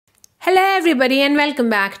Hello everybody and welcome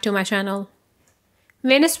back to my channel.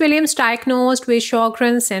 Venus Williams diagnosed with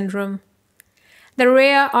Sjogren's syndrome, the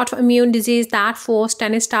rare autoimmune disease that forced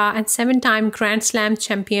tennis star and 7-time Grand Slam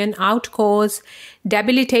champion out cause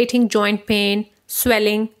debilitating joint pain,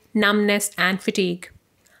 swelling, numbness and fatigue.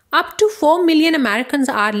 Up to 4 million Americans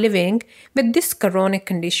are living with this chronic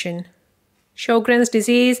condition. Sjogren's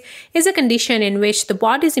disease is a condition in which the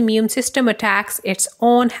body's immune system attacks its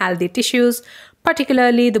own healthy tissues,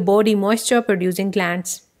 particularly the body moisture-producing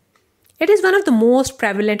glands. It is one of the most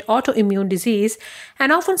prevalent autoimmune diseases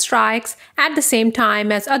and often strikes at the same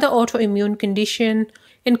time as other autoimmune conditions,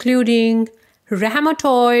 including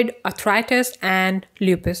rheumatoid arthritis and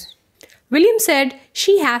lupus. Williams said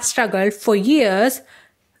she has struggled for years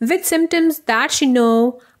with symptoms that she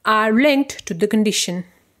knows are linked to the condition.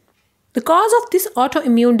 The cause of this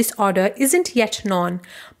autoimmune disorder isn't yet known,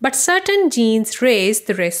 but certain genes raise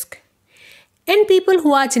the risk. In people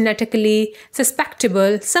who are genetically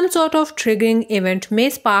susceptible, some sort of triggering event may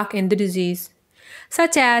spark in the disease,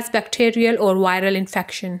 such as bacterial or viral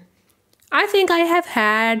infection. I think I have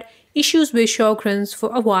had issues with Sjogren's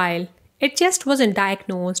for a while. It just wasn't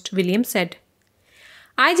diagnosed, Williams said.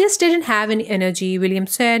 I just didn't have any energy,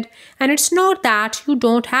 Williams said, and it's not that you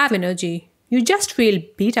don't have energy. You just feel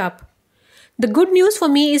beat up. The good news for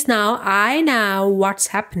me is now I know what's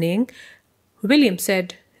happening, Williams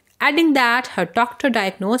said, adding that her doctor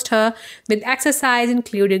diagnosed her with exercise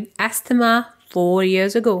including asthma 4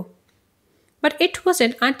 years ago. But it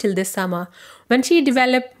wasn't until this summer, when she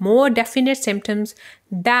developed more definite symptoms,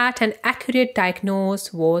 that an accurate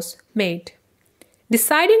diagnosis was made.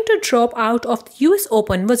 Deciding to drop out of the US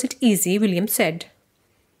Open wasn't easy, Williams said.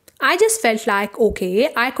 I just felt like,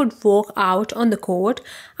 okay, I could walk out on the court.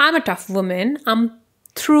 I'm a tough woman. I'm a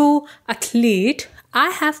true athlete.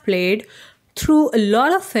 I have played through a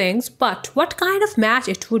lot of things, but what kind of match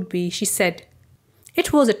it would be, she said.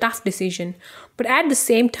 It was a tough decision, but at the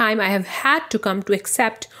same time I have had to come to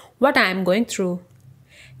accept what I am going through.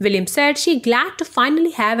 Williams said she glad to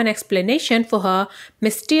finally have an explanation for her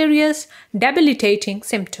mysterious, debilitating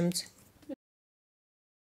symptoms.